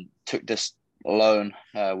then took this loan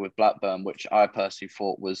with Blackburn, which I personally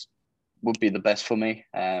thought would be the best for me.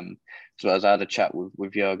 So as I had a chat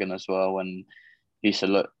with Jurgen as well, and he said,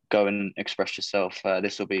 "Look, go and express yourself.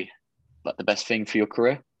 This will be like the best thing for your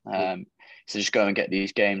career. So just go and get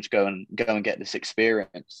these games, go and get this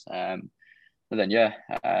experience. But then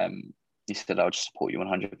he said, I'll just support you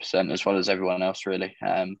 100% as well as everyone else, really.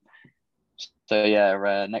 So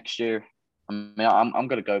yeah, next year, I mean, I'm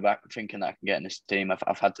going to go back thinking that I can get in this team.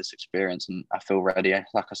 I've had this experience and I feel ready.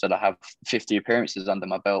 Like I said, I have 50 appearances under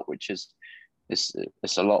my belt, which is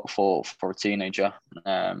it's a lot for a teenager.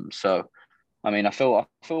 So I mean, I feel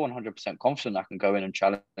 100% confident I can go in and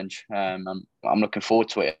challenge. I'm looking forward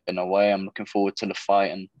to it in a way. I'm looking forward to the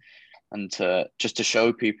fight and to just to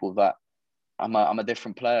show people that I'm a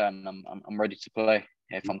different player and I'm ready to play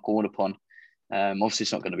if I'm called upon. Obviously,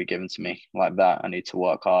 it's not going to be given to me like that. I need to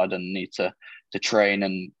work hard and need to train.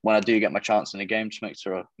 And when I do get my chance in the game, just make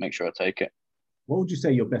sure I take it. What would you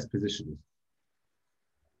say your best position is?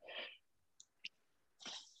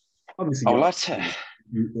 Obviously, I would like to.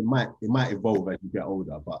 It might evolve as you get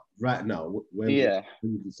older, but right now, where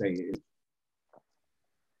would you say it is?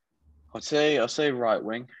 I'll say right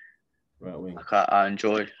wing. Right wing. Like I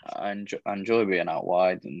enjoy being out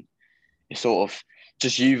wide, and it's sort of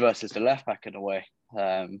just you versus the left back in a way.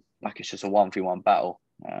 Like it's just a 1v1 battle,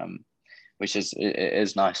 which it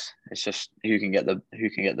is nice. It's just who can get the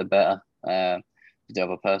better the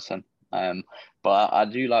other person. But I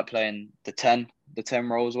do like playing the 10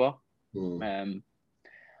 role as well.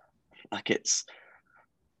 Like it's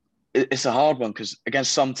a hard one because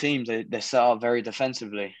against some teams they set up very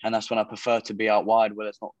defensively, and that's when I prefer to be out wide where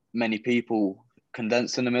there's not many people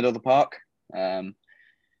condensed in the middle of the park.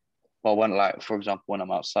 But when, like for example, when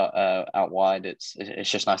I'm outside out wide, it's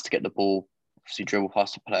just nice to get the ball, obviously dribble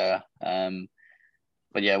past the player.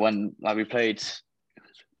 But yeah, when like we played,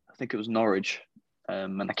 I think it was Norwich,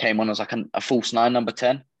 and I came on as like a false 9, number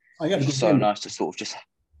 10. Oh, yeah, it was so nice to sort of just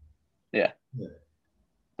it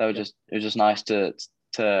was just nice to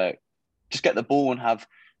just get the ball and have,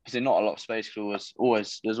 because there's not a lot of space. There's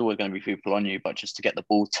always going to be people on you, but just to get the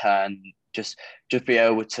ball turned, just be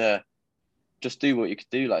able to just do what you could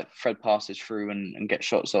do, like thread passes through and get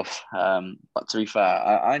shots off. But to be fair,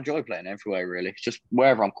 I enjoy playing everywhere really. It's just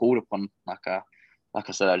wherever I'm called upon. Like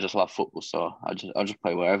I said, I just love football, so I'll just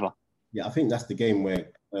play wherever. Yeah, I think that's the game where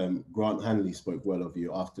Grant Hanley spoke well of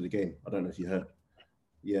you after the game. I don't know if you heard.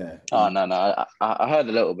 Yeah. Oh no, I heard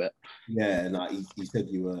a little bit. Yeah, no, he said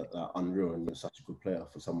you were unreal and you're such a good player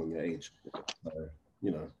for someone your age. So,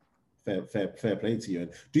 you know, fair play to you.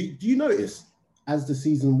 Do you notice as the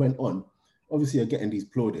season went on, obviously you're getting these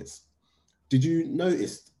plaudits. Did you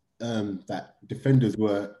notice that defenders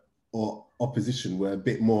or opposition were a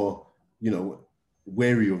bit more,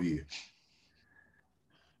 wary of you?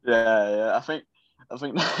 Yeah. I think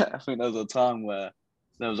there was a time where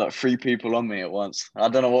there was like 3 people on me at once. I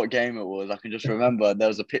don't know what game it was. I can just remember there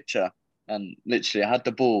was a picture and literally I had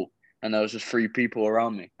the ball and there was just 3 people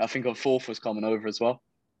around me. I think a 4th was coming over as well.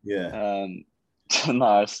 Yeah.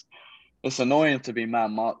 Nice. It's annoying to be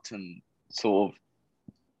man marked and sort of,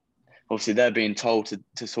 obviously they're being told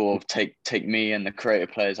to sort of take me and the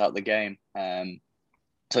creative players out of the game.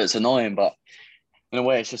 So it's annoying, but in a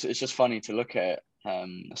way it's just funny to look at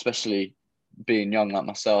it, especially being young like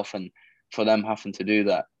myself, and for them having to do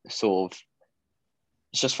that, sort of,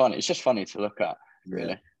 it's just funny. It's just funny to look at,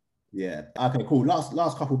 really. Yeah. Okay, cool.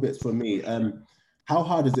 Last couple bits for me. How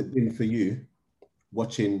hard has it been for you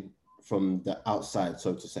watching from the outside,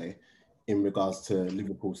 so to say, in regards to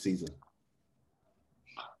Liverpool's season?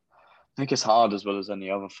 I think it's hard as well as any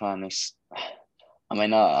other fan.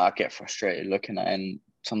 I get frustrated looking at it, and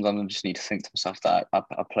sometimes I just need to think to myself that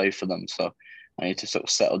I play for them, so I need to sort of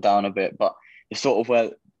settle down a bit. But it's sort of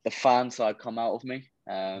where the fan side come out of me.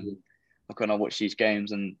 Like when I watch these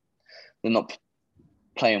games and they're not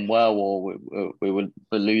playing well, or we're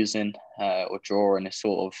losing or drawing, it's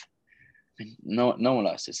sort of, no one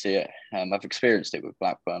likes to see it. I've experienced it with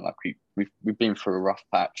Blackburn. Like we've been through a rough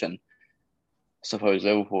patch, and I suppose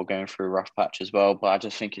Liverpool are going through a rough patch as well. But I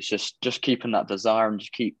just think it's just keeping that desire and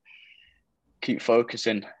just keep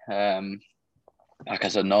focusing. Like I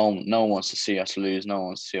said, no one wants to see us lose. No one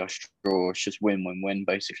wants to see us draw. It's just win, win, win,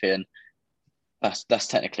 basically. And that's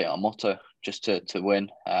technically our motto, just to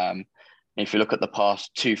win. If you look at the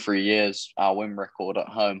past 2-3 years, our win record at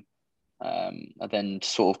home, and then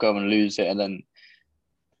sort of go and lose it, and then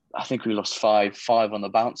I think we lost 5 on the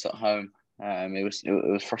bounce at home. It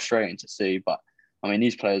was frustrating to see, but I mean,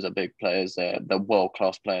 these players are big players. They're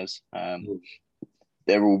world-class players.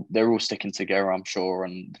 They're all sticking together, I'm sure,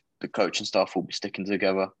 and the coaching staff will be sticking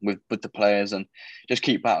together with the players and just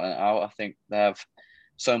keep battling it out. I think they have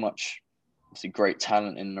so much, obviously, great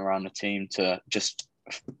talent in and around the team to just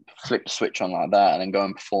flip the switch on like that and then go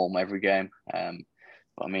and perform every game.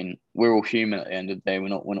 But I mean, we're all human at the end of the day. We're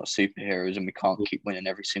not superheroes, and we can't keep winning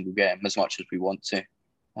every single game as much as we want to.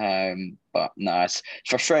 But no, it's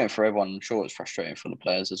frustrating for everyone. I'm sure it's frustrating for the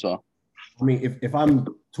players as well. I mean, if I'm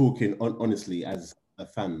talking honestly as a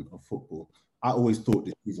fan of football, I always thought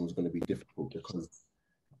this season was going to be difficult because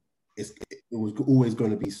it was always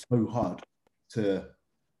going to be so hard to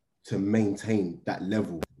maintain that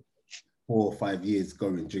level 4 or 5 years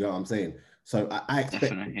going. Do you know what I'm saying? So I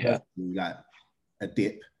expect like a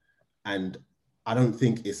dip, and I don't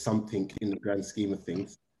think it's something in the grand scheme of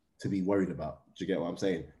things to be worried about. Do you get what I'm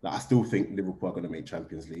saying? Like, I still think Liverpool are going to make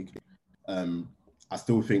Champions League. I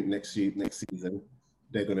still think next season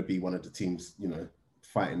they're going to be one of the teams, you know,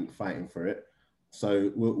 fighting for it.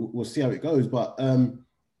 So we'll see how it goes. But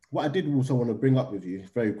what I did also want to bring up with you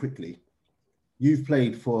very quickly, you've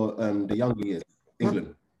played for the younger years,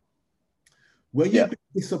 England. Were you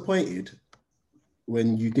disappointed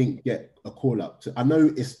when you didn't get a call up? I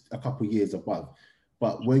know it's a couple of years above,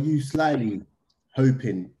 but were you slightly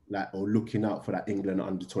hoping or looking out for that England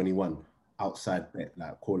under 21 outside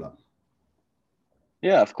call up?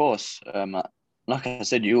 Yeah, of course. Like I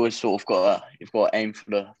said, you always sort of you've got to aim for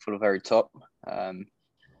the very top. And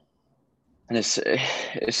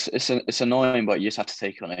it's annoying, but you just have to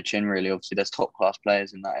take it on the chin, really. Obviously, there's top class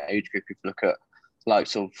players in that age group. If you look at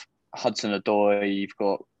likes of Hudson-Odoi, you've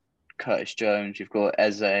got Curtis Jones, you've got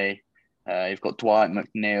Eze, you've got Dwight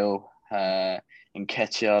McNeil,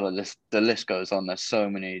 Nketiah. The list goes on. There's so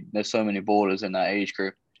many ballers in that age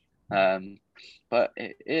group. But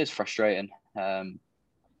it is frustrating.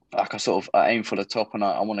 Like I aim for the top, and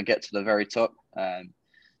I want to get to the very top.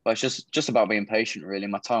 But it's just about being patient, really.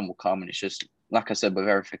 My time will come, and it's just, like I said, with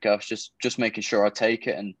everything else, just making sure I take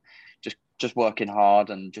it, and just working hard,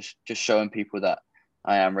 and just showing people that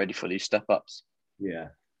I am ready for these step ups. Yeah,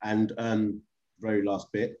 and very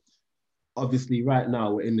last bit. Obviously, right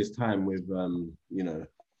now we're in this time with you know,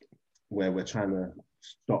 where we're trying to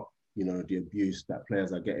stop, you know, the abuse that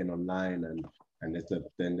players are getting online, and there's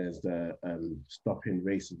the stopping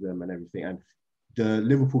racism and everything. And the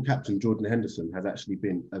Liverpool captain, Jordan Henderson, has actually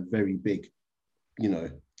been a very big, you know,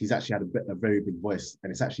 he's actually had a very big voice,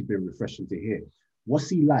 and it's actually been refreshing to hear. What's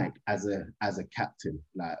he like as a captain,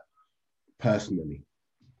 like personally?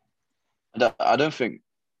 I don't think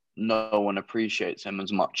no one appreciates him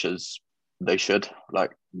as much as they should.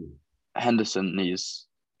 Like Henderson, he's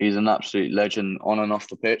an absolute legend on and off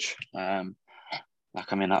the pitch.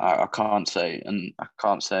 Like, I mean, I can't say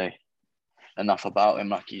enough about him.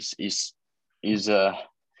 Like, he's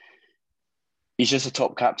just a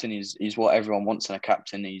top captain. He's what everyone wants in a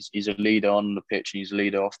captain. He's a leader on the pitch, and he's a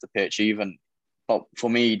leader off the pitch even. But for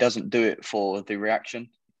me, he doesn't do it for the reaction.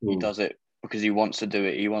 He does it because he wants to do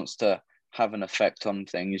it. He wants to have an effect on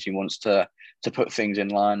things. He wants to put things in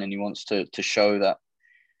line, and he wants to show that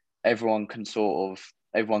everyone can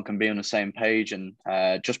be on the same page, and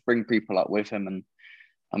just bring people up with him. And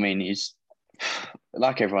I mean, he's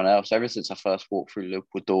like everyone else. Ever since I first walked through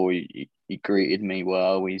Liverpool door, he greeted me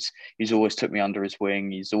well. He's always took me under his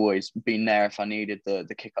wing. He's always been there if I needed the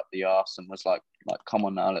kick up the arse, and was like, come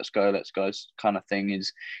on now, let's go kind of thing.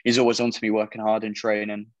 He's always on to me working hard in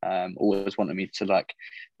training. Always wanted me to like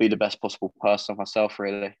be the best possible person of myself,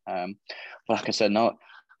 really. Like I said, no,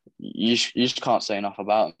 you just can't say enough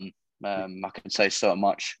about him. I can say so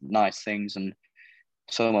much nice things, and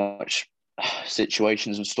so much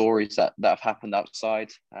situations and stories that have happened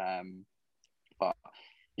outside. But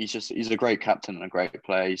he's a great captain and a great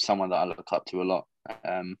player. He's someone that I look up to a lot.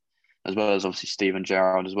 As well as obviously Steven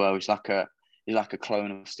Gerrard as well. He's like a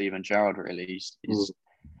clone of Steven Gerrard, really. He's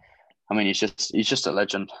just a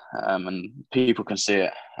legend. And people can see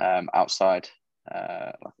it outside,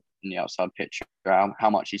 in the outside picture, how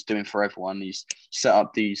much he's doing for everyone. He's set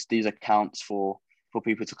up these accounts for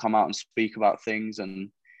people to come out and speak about things, and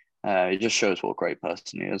it just shows what a great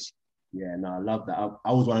person he is. Yeah, no, I love that.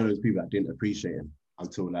 I was one of those people that didn't appreciate him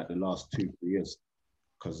until like the last 2-3 years,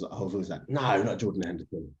 because I was always like, no, not Jordan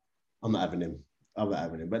Henderson. I'm not having him.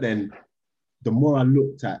 But then the more I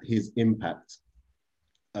looked at his impact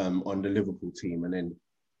on the Liverpool team, and then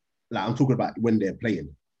like I'm talking about when they're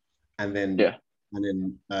playing, and then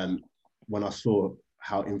when I saw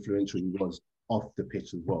how influential he was off the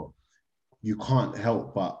pitch as well, you can't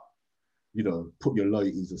help but, you know, put your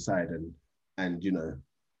loyalties aside and you know,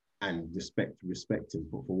 and respect him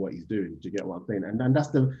for what he's doing. Do you get what I'm saying? And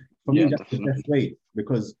that's for me, that's definitely the best way,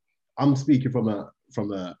 because I'm speaking from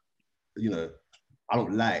a you know, I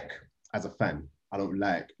don't like, as a fan, I don't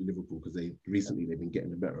like Liverpool because they've been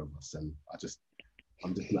getting the better of us, and I'm just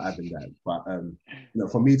not having that. But you know,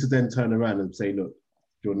 for me to then turn around and say, look,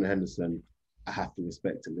 Jordan Henderson, I have to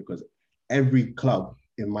respect him, because every club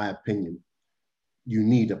in my opinion, you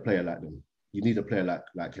need a player like them. You need a player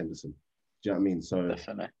like Henderson. Do you know what I mean? So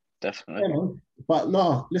definitely. You know, but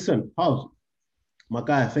no, listen, Paul, my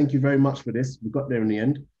guy, thank you very much for this. We got there in the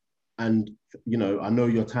end. And you know, I know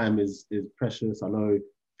your time is precious. I know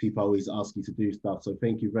people always ask you to do stuff. So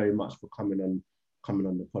thank you very much for coming on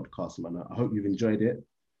the podcast, man. I hope you've enjoyed it.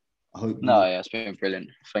 I hope yeah, it's been brilliant.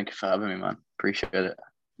 Thank you for having me, man. Appreciate it.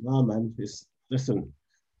 No, man. Listen,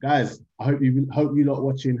 guys, I hope you lot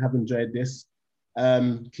watching have enjoyed this.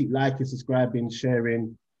 Keep liking, subscribing,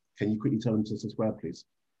 sharing. Can you quickly tell them to subscribe, please?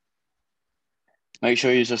 Make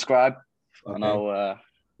sure you subscribe, okay. And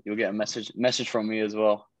you'll get a message from me as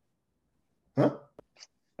well. Huh?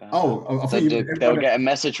 I they'll get a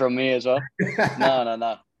message from me as well.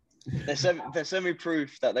 No. They send me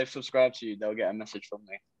proof that they've subscribed to you. They'll get a message from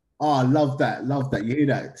me. Oh, I love that. You hear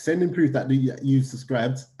that? Sending proof that you've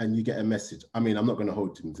subscribed and you get a message. I mean, I'm not going to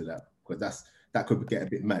hold him to that because that could get a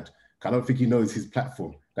bit mad. I don't think he knows his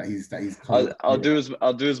platform that he's. I'll do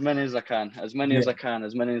as many as I can. As many as I can.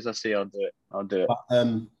 As many as I see, I'll do it. But,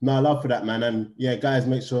 no, I love for that, man. And yeah, guys,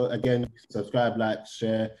 make sure again subscribe, like,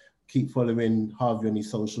 share, keep following Harvey on his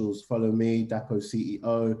socials. Follow me, Dapo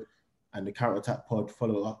CEO, and the Counter Attack Pod.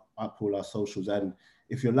 Follow up all our socials. And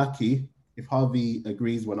if you're lucky, if Harvey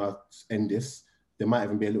agrees when I end this, there might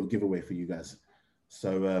even be a little giveaway for you guys.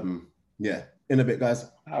 So yeah, in a bit, guys.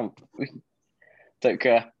 Take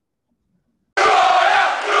care.